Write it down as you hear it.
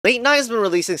Late Nine's been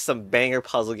releasing some banger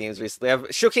puzzle games recently. I've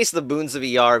showcased the boons of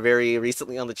ER very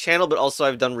recently on the channel, but also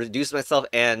I've done Reduce Myself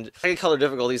and Second Color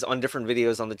difficulties on different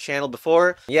videos on the channel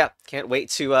before. Yeah, can't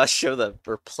wait to show them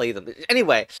or play them.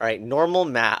 Anyway, alright, normal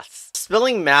maths.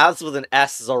 Spelling maths with an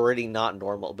S is already not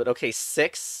normal, but okay,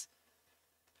 6.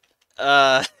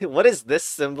 What is this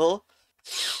symbol?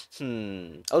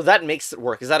 Oh, that makes it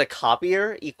work. Is that a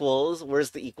copier? Equals, where's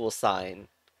the equal sign?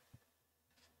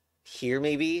 Here,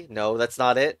 maybe? No, that's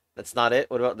not it. That's not it.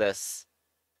 What about this?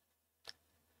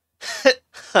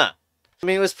 Huh. I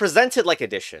mean, it was presented like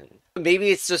addition. Maybe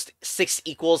it's just 6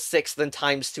 equals 6, then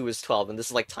times 2 is 12, and this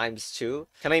is like times 2.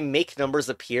 Can I make numbers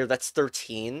appear? That's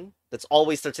 13. That's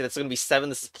always 13. That's going to be 7.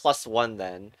 This is plus 1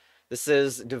 then. This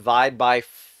is divide by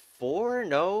 4?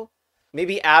 No?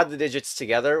 Maybe add the digits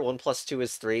together. 1 plus 2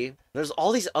 is 3. There's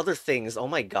all these other things. Oh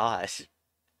my gosh.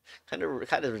 Kind of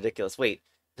ridiculous. Wait.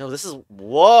 No, this is...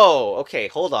 Whoa! Okay,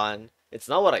 hold on. It's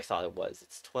not what I thought it was.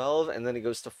 It's 12, and then it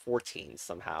goes to 14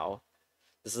 somehow.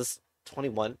 This is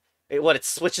 21. Wait, what? It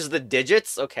switches the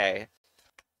digits? Okay.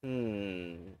 12.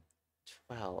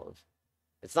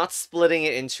 It's not splitting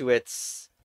it into its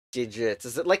digits.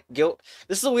 Is it like...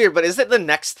 This is weird, but is it the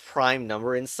next prime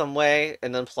number in some way?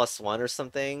 And then plus 1 or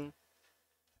something?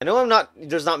 I know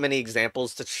there's not many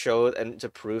examples to show and to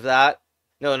prove that.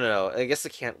 No. I guess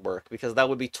it can't work because that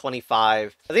would be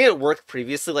 25. I think it worked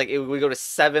previously. Like, it would go to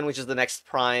 7, which is the next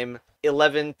prime,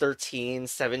 11, 13,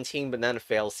 17, but then it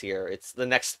fails here. It's the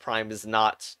next prime is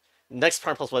not... Next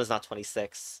prime plus 1 is not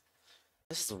 26.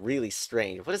 This is really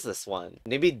strange. What is this one?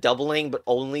 Maybe doubling, but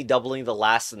only doubling the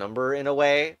last number in a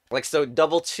way. Like, so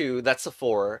double 2, that's a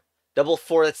 4. Double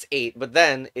 4, that's 8. But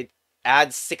then it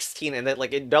adds 16, and then,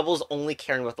 like, it doubles only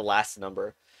caring about the last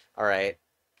number. Alright.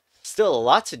 Still a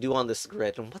lot to do on this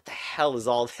grid, and what the hell is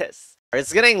all this?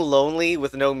 It's getting lonely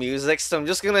with no music, so I'm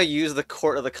just gonna use the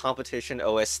Court of the Competition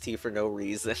OST for no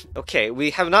reason. Okay,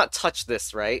 we have not touched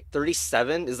this, right?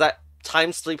 37? Is that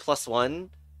times 3 plus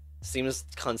 1? Seems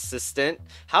consistent.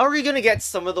 How are you gonna get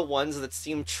some of the ones that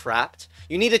seem trapped?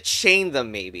 You need to chain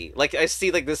them, maybe. Like, I see,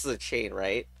 like, this is a chain,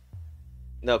 right?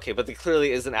 No, okay, but there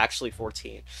clearly isn't actually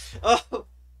 14. Oh!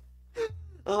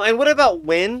 Oh, and what about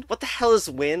win? What the hell is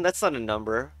win? That's not a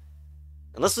number.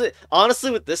 Honestly,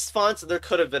 with this font, there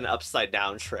could have been an upside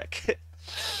down trick.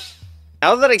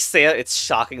 Now that I say it, it's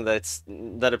shocking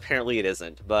that apparently it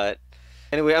isn't. But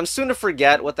anyway, I'm soon to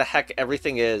forget what the heck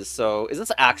everything is. So is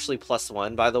this actually plus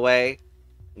 1, by the way?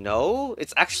 No,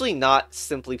 it's actually not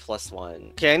simply plus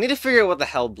 1. Okay, I need to figure out what the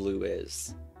hell blue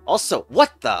is. Also,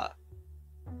 what the?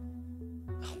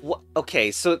 What?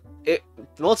 Okay, so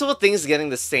multiple things getting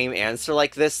the same answer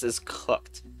like this is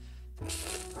cooked.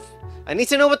 I need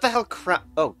to know what the hell crap.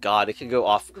 Oh god, it could go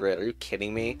off grid. Are you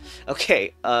kidding me?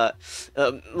 Okay,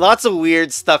 lots of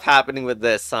weird stuff happening with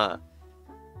this, huh?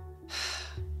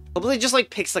 Hopefully it just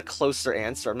like picks a closer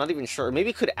answer. I'm not even sure.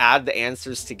 Maybe it could add the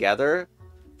answers together.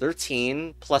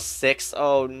 13 plus 6.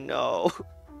 Oh no.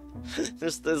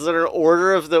 There's an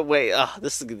order of the way.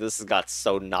 This has got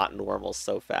so not normal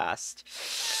so fast.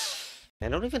 I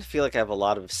don't even feel like I have a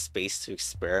lot of space to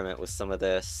experiment with some of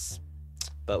this.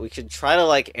 But we could try to,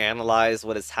 like, analyze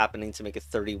what is happening to make it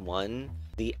 31.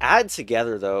 The add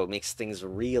together, though, makes things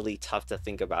really tough to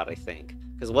think about, I think.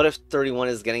 Because what if 31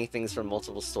 is getting things from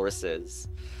multiple sources?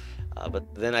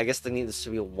 But then I guess there needs to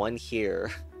be a 1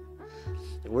 here.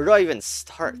 Where do I even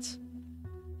start?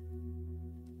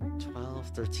 12,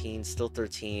 13, still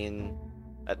 13.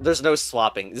 There's no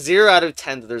swapping. 0 out of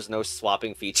 10, there's no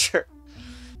swapping feature.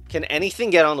 Can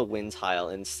anything get on the win tile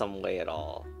in some way at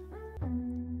all?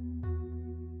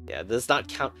 Yeah, does not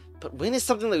count. But win is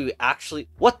something that we actually...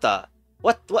 What the?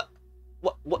 What?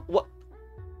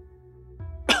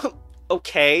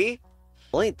 Okay.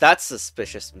 Well, ain't that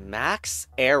suspicious. Max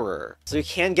error. So you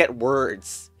can get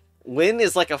words. Win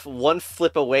is like a 1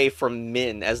 flip away from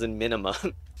min, as in minimum.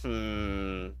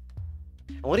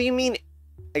 What do you mean?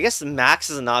 I guess max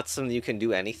is not something you can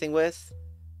do anything with.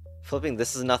 Flipping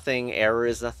this is nothing. Error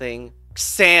is nothing.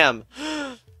 Sam!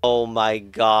 Oh my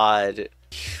god.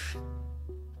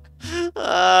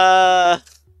 But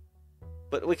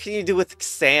what can you do with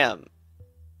Sam?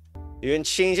 You can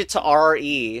change it to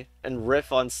RE and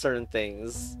riff on certain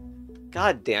things.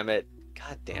 God damn it.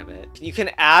 God damn it. You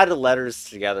can add letters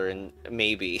together and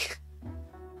maybe.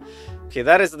 Okay,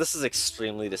 this is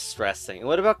extremely distressing.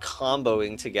 What about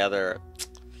comboing together?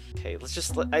 Okay, let's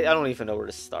just... I don't even know where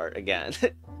to start again.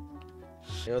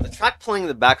 You know, the track playing in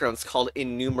the background is called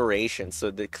enumeration, so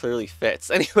it clearly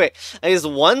fits. Anyway, is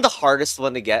 1 the hardest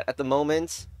one to get at the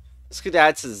moment? This could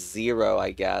add to 0,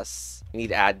 I guess. We need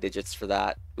to add digits for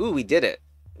that. Ooh, we did it.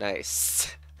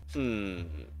 Nice.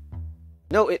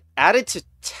 No, it added to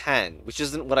 10, which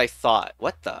isn't what I thought.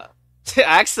 What the?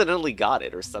 I accidentally got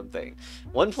it or something.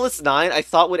 1 plus 9 I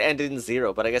thought would end in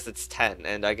 0, but I guess it's 10,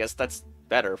 and I guess that's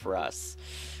better for us.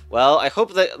 Well, I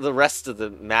hope that the rest of the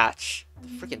match... The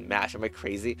freaking match, am I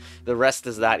crazy? The rest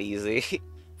is that easy.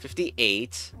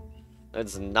 58.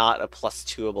 That's not a plus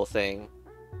 2-able thing.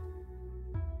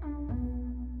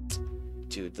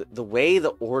 Dude, the way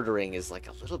the ordering is like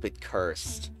a little bit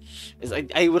cursed.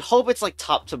 I would hope it's like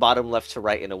top to bottom, left to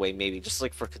right in a way, maybe, just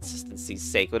like for consistency's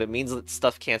sake, but it means that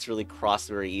stuff can't really cross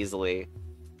very easily.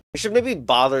 We should maybe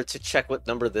bother to check what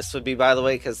number this would be, by the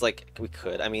way, because, like, we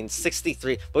could. I mean,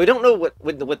 63, but we don't know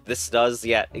what this does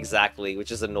yet, exactly,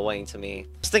 which is annoying to me.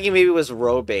 I was thinking maybe it was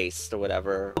row-based or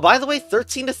whatever. By the way,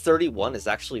 13 to 31 is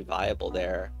actually viable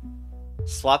there.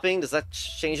 Swapping, does that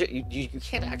change it? You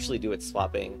can't actually do it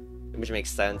swapping, which makes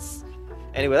sense.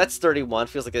 Anyway, that's 31.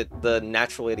 Feels like the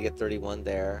natural way to get 31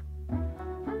 there.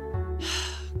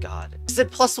 God. Is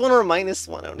it +1 or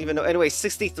 -1? I don't even know. Anyway,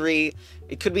 63.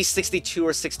 It could be 62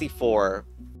 or 64.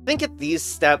 I think at these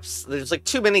steps, there's like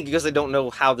too many because I don't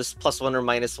know how this +1 or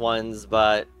 -1s,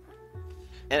 but...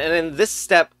 And in this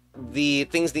step, the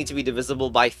things need to be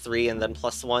divisible by 3 and then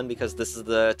 +1 because this is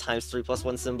the times 3 +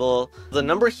 1 symbol. The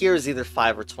number here is either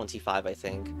 5 or 25, I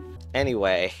think.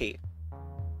 Anyway,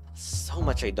 so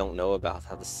much I don't know about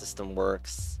how the system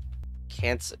works.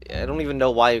 I don't even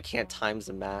know why you can't times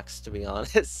the max, to be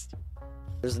honest.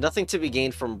 There's nothing to be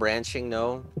gained from branching,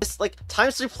 no. It's like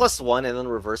times 3 + 1 and then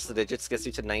reverse the digits gets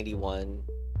you to 91.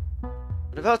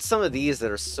 What about some of these that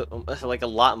are so like a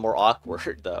lot more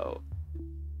awkward though?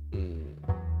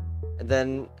 And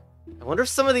then I wonder if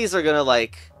some of these are gonna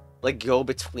like go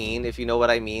between, if you know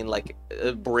what I mean, like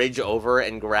bridge over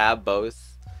and grab both.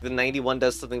 The 91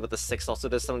 does something, but the 6 also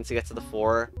does something to get to the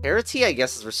 4. Parity, I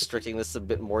guess, is restricting this a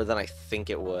bit more than I think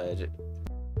it would.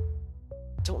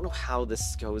 I don't know how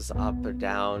this goes up or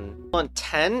down. On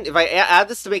 10, if I add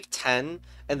this to make 10,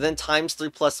 and then times 3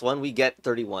 + 1, we get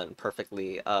 31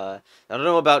 perfectly. I don't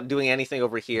know about doing anything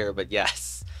over here, but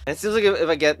yes. And it seems like if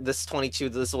I get this 22,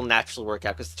 this will naturally work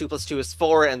out, because 2 + 2 is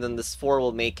 4, and then this 4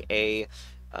 will make a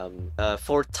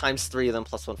 4 times 3, then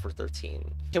 +1 for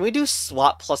 13. Can we do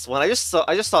swap +1? I just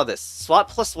saw this. Swap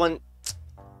 +1.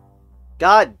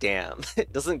 God damn.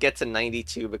 It doesn't get to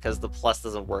 92 because the plus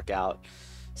doesn't work out.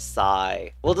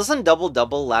 Sigh. Well, doesn't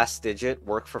double last digit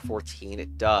work for 14?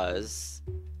 It does.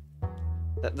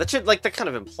 That should, like, that kind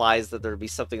of implies that there'd be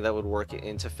something that would work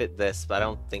in to fit this, but I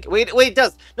don't think... Wait, it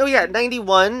does! No, yeah,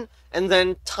 91, and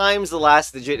then times the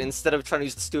last digit instead of trying to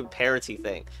use the stupid parity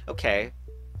thing. Okay.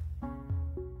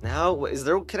 Now, is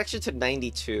there a connection to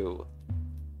 92?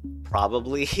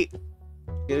 Probably.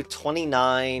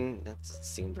 29, that doesn't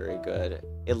seem very good.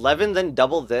 11, then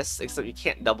double this, except you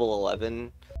can't double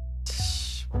 11.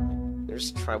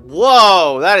 There's try.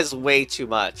 Whoa, that is way too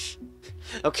much.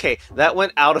 Okay, that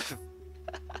went out of...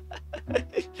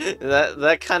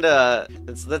 that kind of...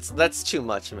 That's too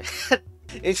much, man.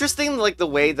 Interesting, like, the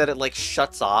way that it, like,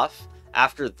 shuts off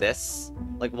after this.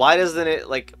 Like, why doesn't it,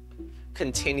 like...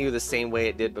 continue the same way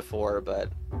it did before, but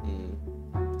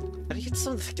I get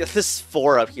something. This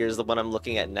 4 up here is the one I'm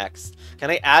looking at next.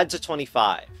 Can I add to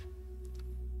 25?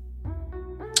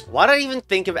 Why did I even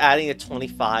think of adding a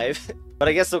 25? But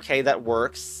I guess okay, that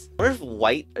works. I wonder if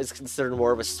white is considered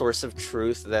more of a source of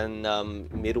truth than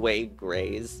midway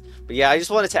grays. But yeah, I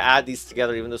just wanted to add these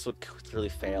together, even though this would clearly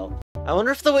fail. I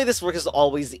wonder if the way this works is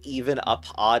always even up,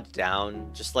 odd,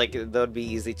 down. Just like that would be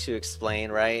easy to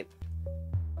explain, right?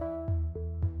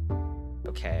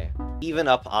 Okay, even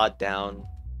up, odd, down.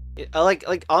 I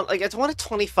wanted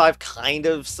 25 kind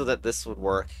of so that this would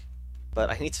work, but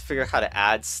I need to figure out how to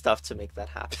add stuff to make that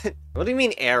happen. What do you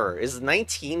mean error? Is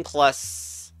 19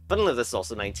 plus... I don't know if this is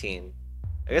also 19.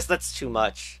 I guess that's too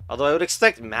much. Although I would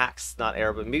expect max, not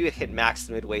error, but maybe it hit max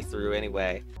midway through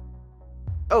anyway.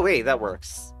 Oh wait, that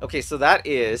works. Okay, so that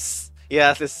is...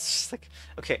 Yeah, this is just like...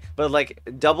 Okay, but like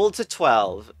double to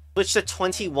 12... Switch to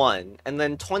 21, and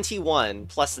then 21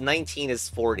 plus 19 is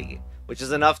 40, which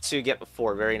is enough to get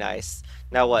 4. Very nice.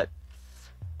 Now what?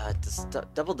 This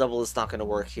double is not going to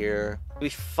work here. Maybe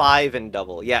 5 and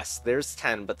double. Yes, there's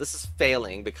 10, but this is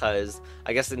failing because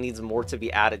I guess it needs more to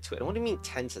be added to it. What do you mean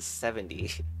 10 to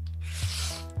 70?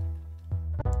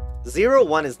 0,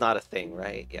 1 is not a thing,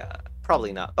 right? Yeah,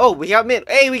 probably not. Oh, we got min.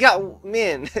 Hey, we got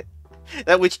min.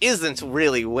 That which isn't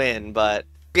really win, but...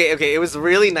 Okay, it was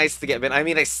really nice to get min. I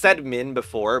mean, I said min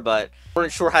before, but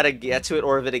weren't sure how to get to it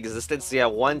or if it existed. So yeah,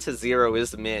 1 to 0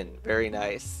 is min. Very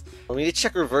nice. We need to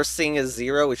check reversing as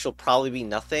 0, which will probably be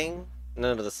nothing.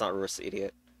 No, that's not reverse,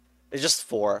 idiot. It's just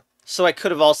 4. So I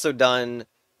could have also done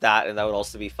that, and that would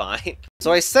also be fine.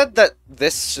 So I said that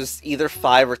this is either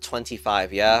 5 or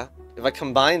 25, yeah? If I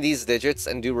combine these digits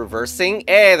and do reversing,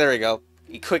 there we go.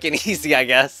 Quick and easy, I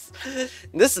guess.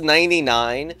 This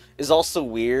 99 is also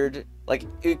weird. Like,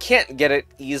 you can't get it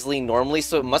easily normally,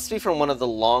 so it must be from one of the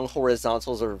long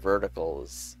horizontals or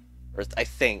verticals. Or I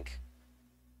think.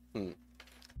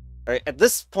 Alright, at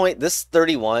this point, this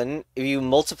 31, if you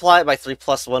multiply it by 3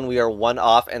 plus 1, we are 1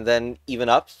 off, and then even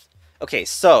up. Okay,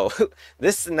 so,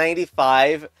 this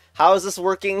 95, how is this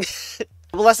working?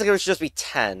 Well, last second, it should just be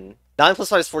 10. 9 plus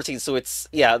 5 is 14, so it's,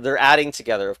 yeah, they're adding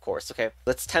together, of course, okay?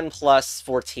 That's 10 plus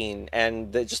 14,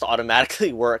 and it just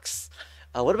automatically works.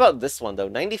 What about this one, though?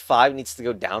 95 needs to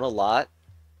go down a lot.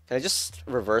 Can I just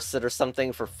reverse it or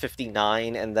something for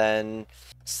 59, and then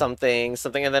something,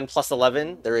 and then plus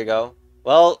 11? There we go.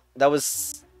 Well, that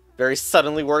was very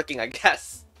suddenly working, I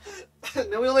guess.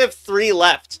 Now we only have 3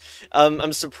 left.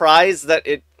 I'm surprised that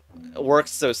it worked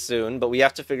so soon, but we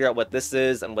have to figure out what this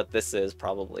is and what this is,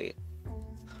 probably.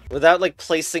 Without, like,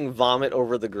 placing vomit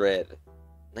over the grid.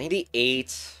 98.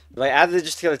 If I add the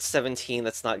digits together, it's 17.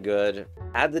 That's not good.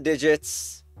 Add the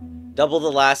digits. Double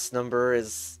the last number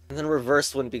is... And then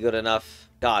reverse wouldn't be good enough.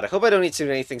 God, I hope I don't need to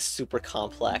do anything super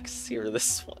complex here,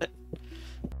 this one.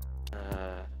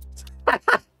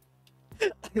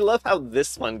 I love how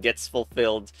this one gets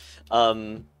fulfilled.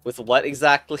 With what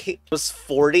exactly? It was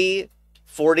 40,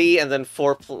 and then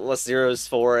 4 plus 0 is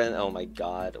 4, and oh my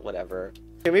god, whatever.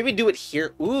 Okay, maybe do it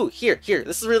here. Ooh, here.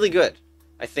 This is really good.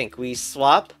 I think we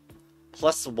swap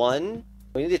plus 1.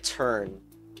 We need to turn.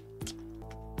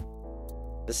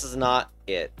 This is not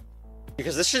it.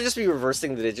 Because this should just be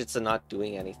reversing the digits and not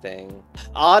doing anything.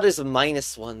 Odd is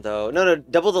minus 1, though. No,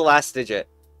 double the last digit.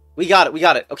 We got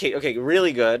it. Okay,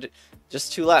 really good.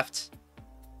 Just 2 left.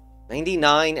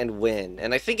 99 and win.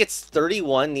 And I think it's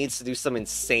 31 needs to do some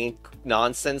insane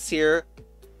nonsense here.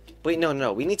 Wait,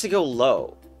 no. We need to go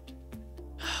low.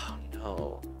 Oh,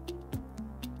 no.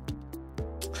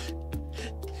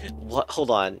 What? Hold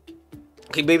on.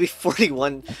 Okay, maybe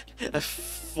 41...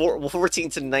 14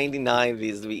 to 99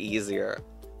 these to be easier.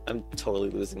 I'm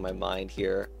totally losing my mind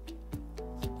here.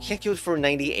 Can't go for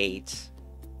 98.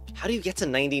 How do you get to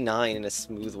 99 in a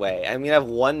smooth way? I mean, I have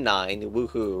 1 9.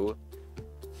 Woohoo.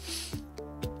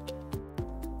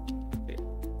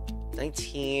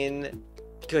 19.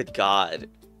 Good God.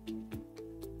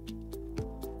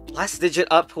 Last digit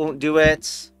up won't do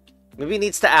it. Maybe it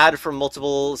needs to add from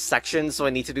multiple sections, so I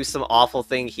need to do some awful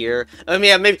thing here. I mean,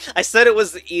 yeah, maybe I said it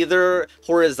was either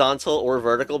horizontal or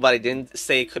vertical, but I didn't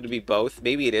say it could be both.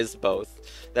 Maybe it is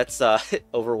both. That's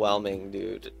overwhelming,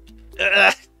 dude.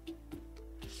 Ugh.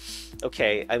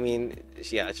 Okay, I mean,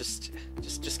 yeah, just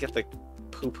get the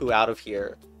poo-poo out of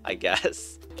here, I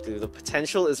guess. Dude, the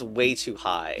potential is way too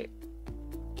high.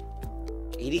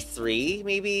 83,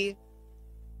 maybe?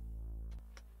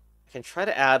 I can try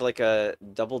to add, like, a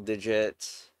double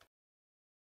digit.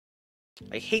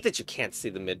 I hate that you can't see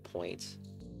the midpoint.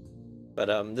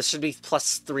 But, this should be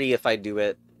plus 3 if I do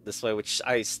it this way, which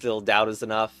I still doubt is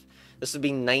enough. This would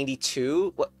be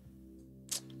 92? What?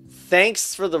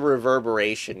 Thanks for the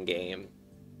reverberation game.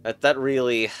 That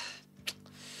really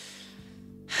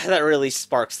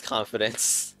sparks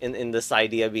confidence in this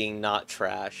idea being not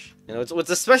trash. You know, what's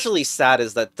especially sad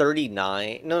is that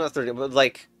 39, no, not 30, but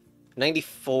like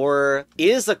 94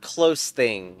 is a close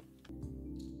thing.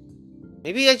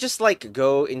 Maybe I just like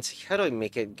go into, how do I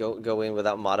make it go in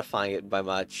without modifying it by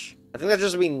much? I think that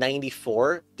just would be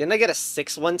 94. Didn't I get a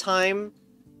 6 one time?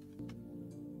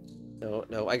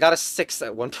 No, I got a 6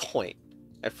 at one point.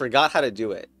 I forgot how to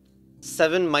do it.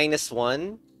 7 minus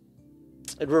 1?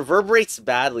 It reverberates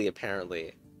badly,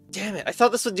 apparently. Damn it, I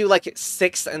thought this would do, like,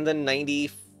 6 and then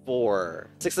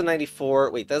 94. 6 and 94...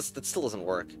 Wait, that still doesn't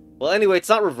work. Well, anyway, it's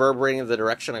not reverberating in the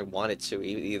direction I want it to,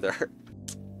 either.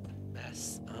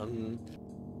 Mess.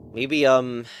 Maybe,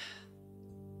 there's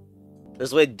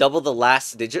a way to double the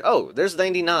last digit. Oh, there's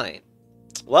 99.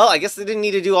 Well, I guess they didn't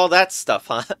need to do all that stuff,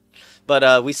 huh?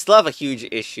 But, we still have a huge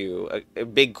issue, a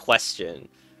big question.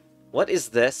 What is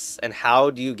this, and how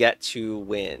do you get to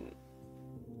win?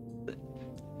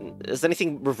 Does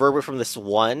anything reverberate from this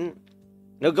 1?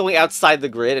 No, going outside the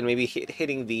grid and maybe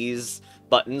hitting these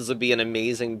buttons would be an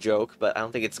amazing joke, but I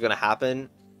don't think it's gonna happen.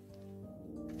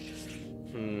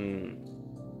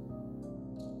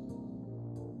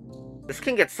 This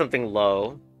can get something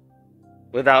low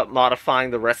without modifying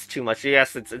the rest too much.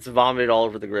 Yes, it's vomited all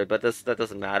over the grid, but that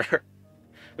doesn't matter.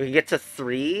 We can get to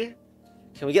 3.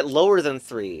 Can we get lower than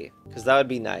 3? Because that would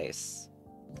be nice.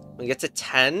 We get to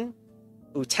 10.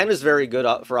 Ooh, 10 is very good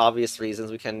for obvious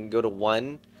reasons. We can go to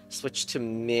 1. Switch to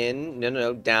min.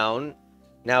 No, down.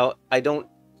 Now, I don't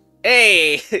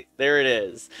Hey, there it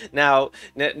is. Now,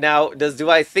 do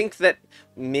I think that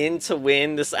min to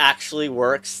win this actually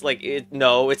works? Like,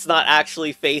 no, it's not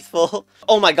actually faithful.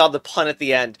 Oh my god, the pun at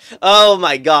the end. Oh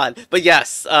my god. But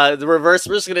yes, the reverse,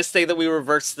 we're just gonna say that we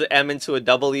reversed the M into a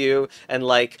W, and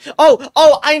like,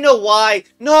 oh, I know why.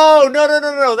 No,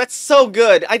 that's so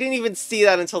good. I didn't even see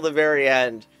that until the very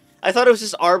end. I thought it was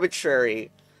just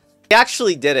arbitrary. I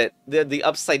actually did it. The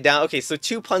upside down. Okay, so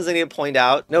 2 puns I need to point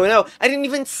out. No, I didn't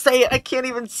even say it. I can't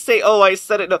even say. Oh, I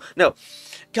said it. No.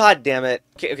 God damn it.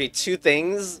 Okay, 2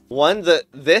 things. One,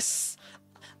 this.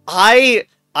 I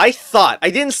thought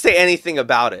I didn't say anything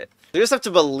about it. You just have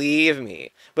to believe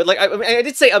me. But like, I mean, I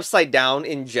did say upside down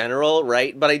in general,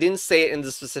 right? But I didn't say it in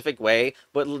the specific way.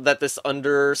 But that this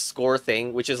underscore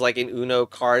thing, which is like in Uno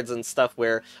cards and stuff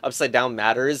where upside down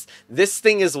matters, this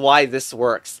thing is why this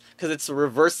works. Because it's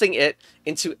reversing it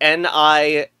into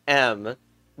NIM,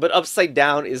 but upside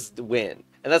down is the win.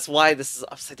 And that's why this is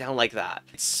upside down like that.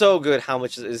 It's so good how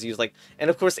much is used. Like, and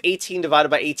of course 18 divided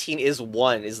by 18 is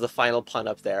 1 is the final pun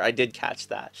up there. I did catch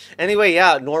that. Anyway,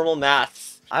 yeah, normal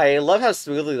maths. I love how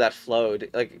smoothly that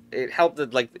flowed. Like, it helped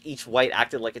that like each white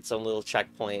acted like its own little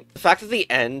checkpoint. The fact that the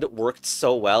end worked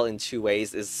so well in 2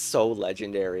 ways is so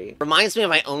legendary. Reminds me of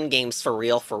my own games for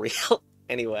real.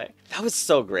 Anyway, that was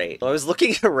so great. I was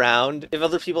looking around if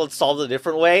other people had solved it a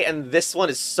different way, and this one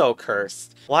is so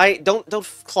cursed. Why? Don't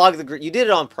clog the grid. You did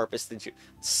it on purpose, did you?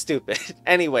 Stupid.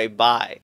 Anyway, bye.